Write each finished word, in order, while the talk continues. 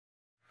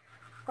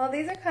Well,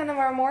 these are kind of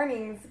our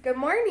mornings. Good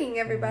morning,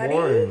 everybody. Good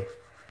morning.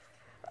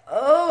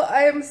 Oh,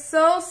 I am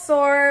so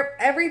sore.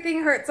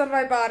 Everything hurts on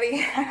my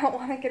body. I don't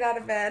want to get out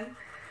of bed.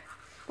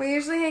 We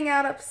usually hang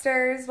out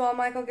upstairs while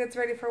Michael gets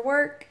ready for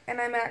work,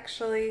 and I'm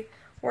actually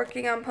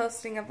working on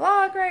posting a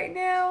vlog right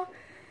now.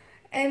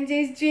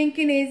 MJ's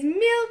drinking his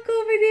milk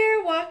over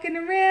there, walking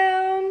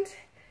around.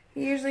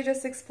 He usually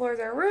just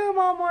explores our room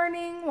all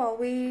morning while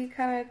we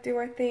kind of do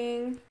our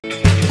thing.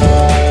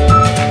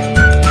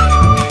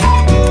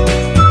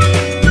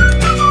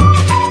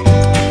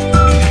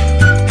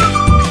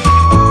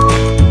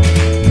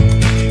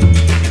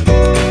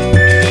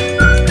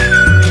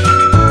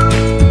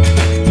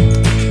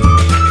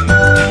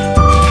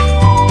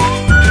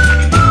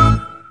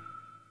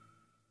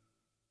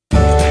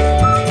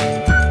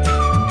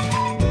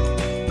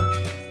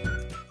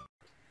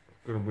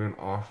 It's gonna be an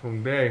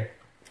awesome day.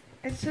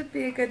 It should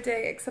be a good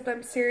day, except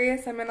I'm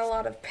serious. I'm in a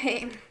lot of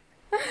pain.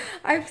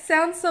 I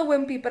sound so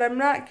wimpy, but I'm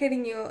not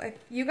kidding you. If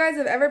you guys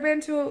have ever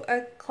been to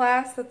a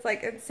class that's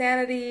like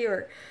insanity,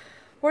 or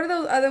what are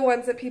those other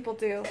ones that people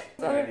do?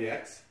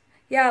 P90X?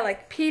 Yeah,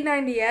 like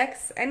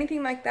P90X,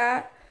 anything like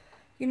that.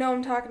 You know what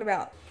I'm talking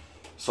about.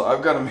 So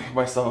I've got to make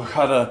myself,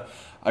 I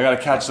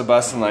gotta catch the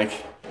bus in like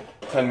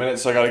 10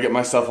 minutes, so I gotta get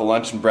myself a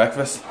lunch and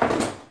breakfast.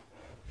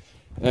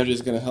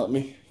 Andrew's gonna help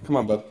me. Come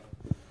on, bub.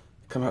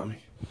 Come help me.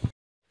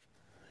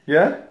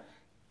 Yeah?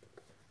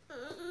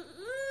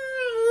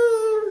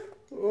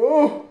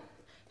 Oh.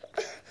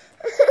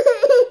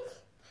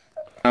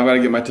 I'm gonna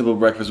get my typical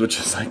breakfast, which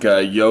is like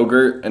a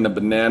yogurt and a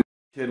banana.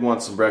 Kid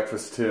wants some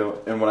breakfast too,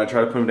 and when I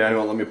try to put him down, he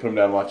won't let me put him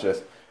down. Watch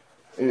this.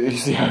 You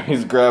see how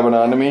he's grabbing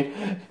onto me?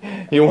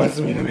 He wants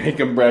me to make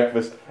him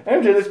breakfast.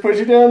 MJ, let's push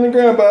you down on the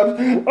ground,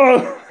 Bubs.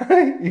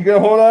 Oh, you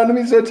gonna hold on to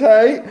me so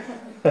tight?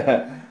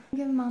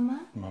 Give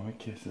mama. Mama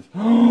kisses.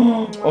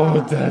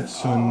 Oh,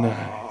 that's so nice.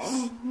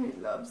 Oh, he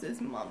loves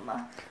his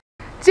mama.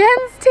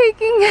 Jen's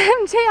taking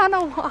MJ on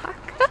a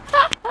walk.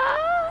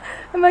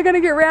 Am I gonna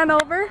get ran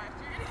over?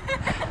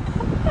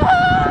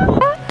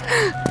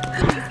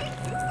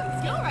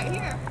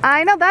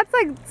 I know, that's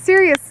like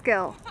serious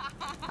skill.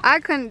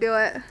 I couldn't do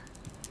it.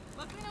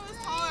 Luckily I was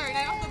taller and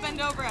I don't have to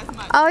bend over as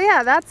much. Oh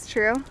yeah, that's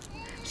true.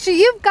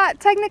 You've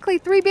got technically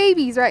 3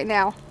 babies right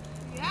now.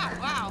 Yeah,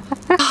 wow.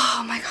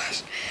 Oh my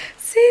gosh.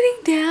 Sitting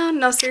down.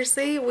 No,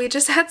 seriously, we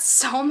just had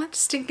so much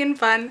stinking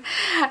fun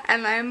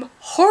and I'm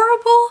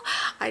horrible.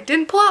 I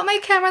didn't pull out my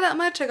camera that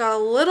much. I got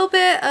a little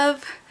bit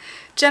of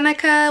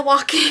Jennika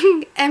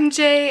walking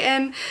MJ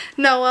and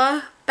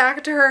Noah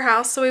back to her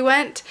house. So we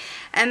went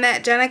and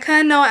met Jennika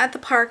and Noah at the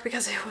park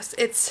because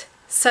it's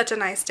such a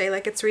nice day.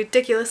 Like, it's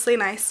ridiculously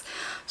nice.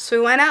 So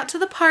we went out to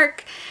the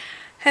park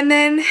and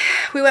then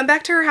we went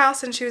back to her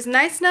house and she was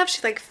nice enough.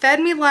 She like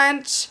fed me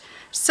lunch.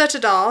 Such a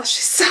doll.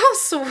 She's so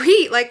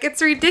sweet. Like,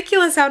 it's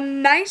ridiculous how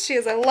nice she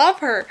is. I love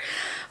her.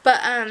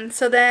 But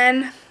so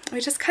then we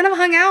just kind of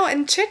hung out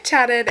and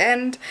chit-chatted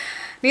and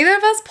neither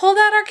of us pulled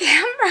out our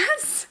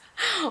cameras.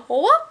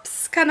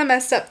 Whoops, kind of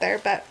messed up there.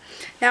 But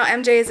now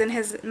MJ is in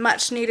his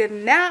much needed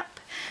nap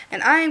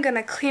and I am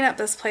gonna clean up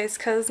this place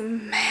because,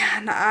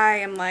 man, I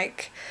am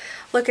like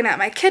looking at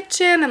my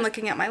kitchen, I'm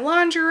looking at my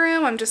laundry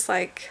room, I'm just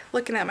like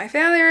looking at my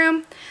family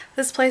room.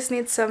 This place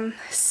needs some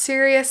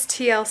serious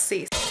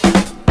TLC.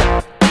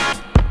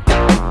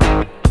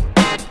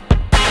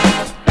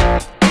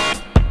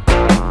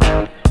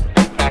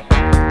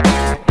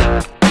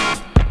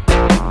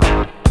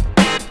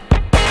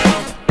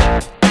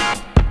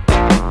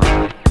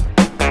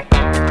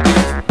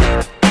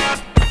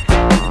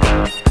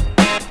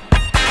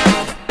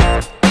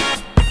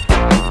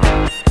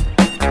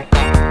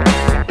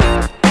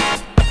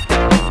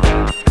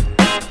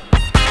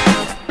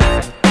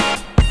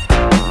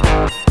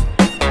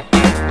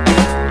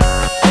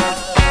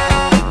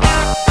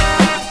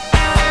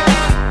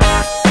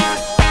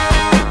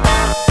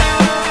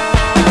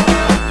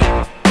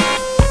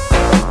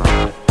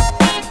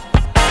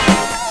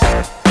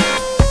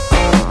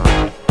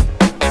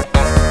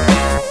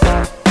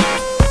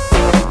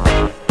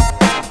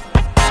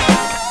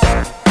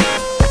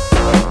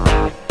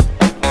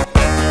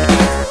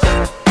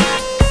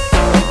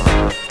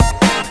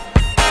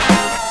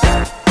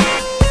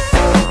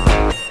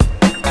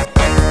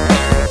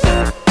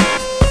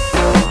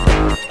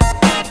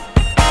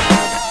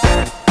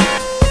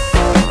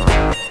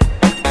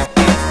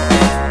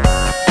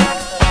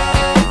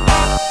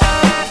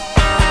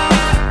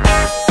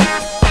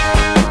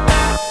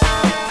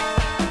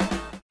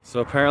 So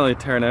apparently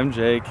Tara and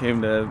MJ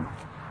came to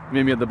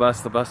meet me at the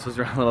bus. The bus was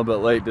running a little bit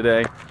late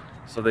today,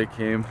 so they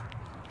came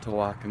to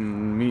walk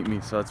and meet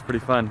me, so it's pretty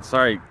fun.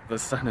 Sorry, the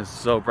sun is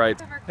so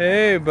bright.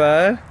 Hey,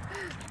 bud.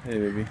 Hey,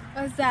 baby.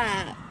 What's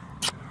that?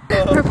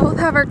 We both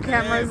have our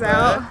cameras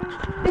out.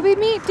 Did we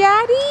meet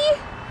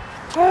Daddy?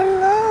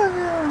 Hello,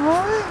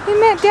 We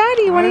met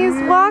Daddy when he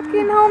was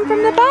walking home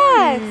from the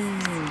bus.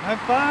 High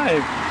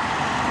five.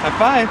 High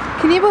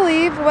five. Can you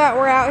believe that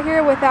we're out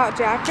here without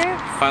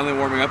jackets? Finally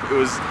warming up. It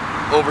was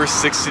over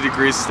 60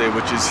 degrees today,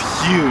 which is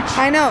huge.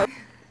 I know.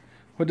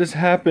 What just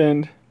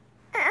happened?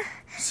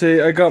 Say,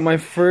 I got my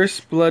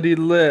first bloody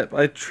lip.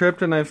 I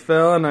tripped and I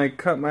fell and I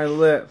cut my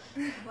lip.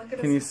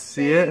 Can you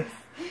see it?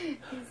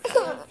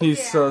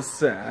 He's so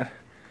sad.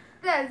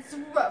 That's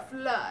rough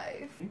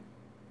life.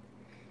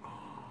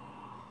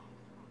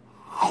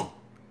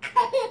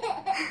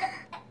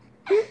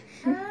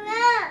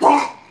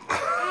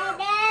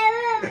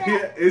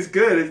 Yeah, it's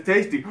good. It's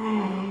tasty. You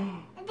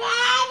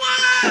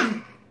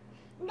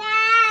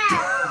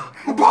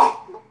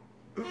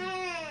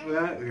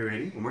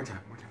ready? One more time.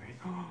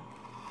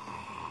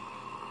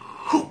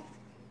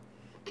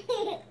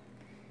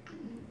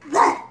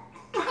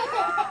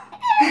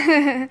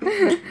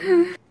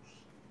 Ready?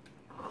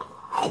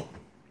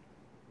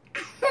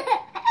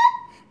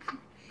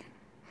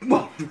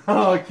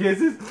 Oh,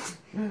 kisses.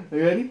 You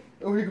ready?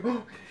 Oh, here you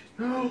go.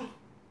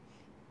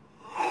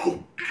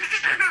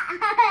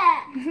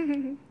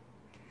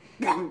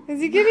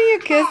 Is he giving you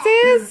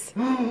kisses?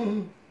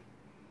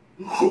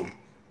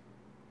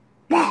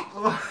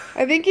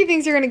 I think he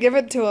thinks you're gonna give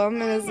it to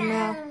him in his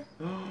mouth.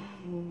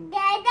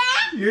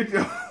 You're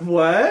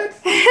what?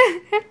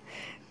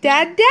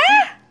 Dada?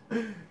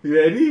 You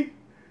ready?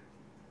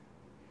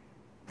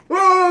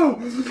 Whoa!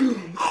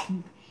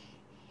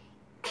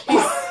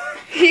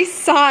 He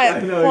saw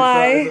it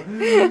fly.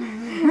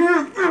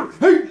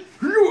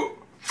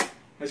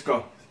 Let's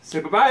go. Say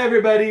bye-bye,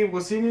 everybody.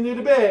 We'll see you in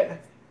a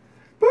bit.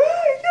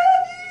 Bye,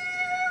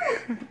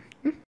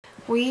 Daddy!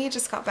 We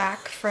just got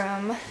back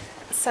from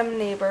some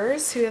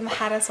neighbors who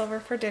had us over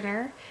for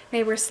dinner.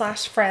 Neighbors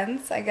 /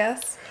 friends, I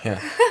guess.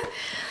 Yeah.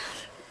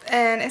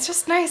 And it's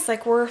just nice.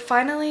 Like, we're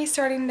finally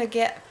starting to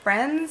get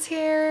friends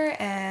here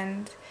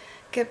and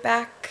get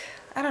back,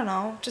 I don't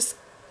know, just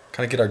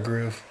Kind of get our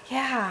groove.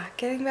 yeah,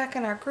 getting back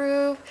in our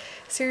groove.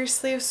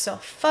 Seriously, it was so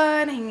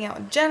fun hanging out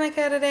with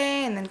Jennika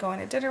today and then going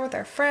to dinner with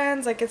our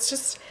friends. Like, it's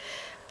just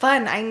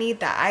fun. I need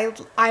that.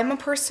 I'm a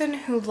person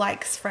who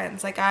likes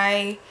friends. Like,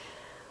 I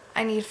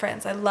need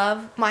friends. I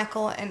love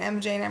Michael and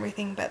MJ and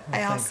everything, but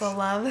I also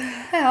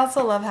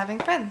love having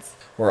friends.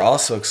 We're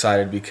also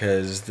excited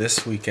because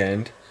this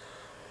weekend,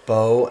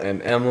 Bo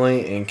and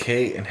Emily and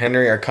Kate and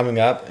Henry are coming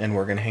up, and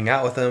we're going to hang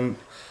out with them.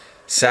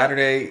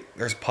 Saturday,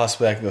 there's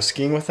possibly I can go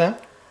skiing with them.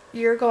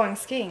 You're going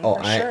skiing, Oh,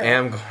 for I sure.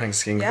 am going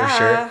skiing Yeah, for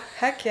sure.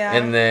 heck yeah.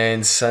 And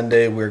then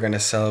Sunday, we're going to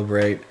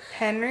celebrate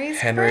Henry's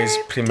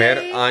primer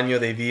birthday. año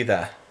de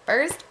vida.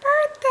 First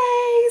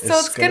birthday. So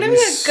it's going to be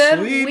a good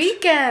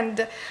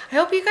weekend. I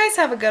hope you guys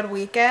have a good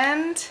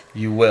weekend.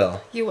 You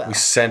will. You will. We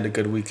send a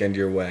good weekend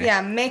your way.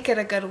 Yeah, make it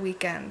a good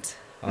weekend.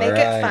 All Make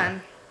right. it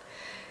fun.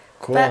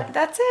 Cool. But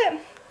that's it.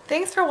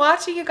 Thanks for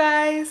watching, you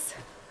guys.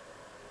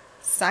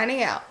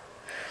 Signing out.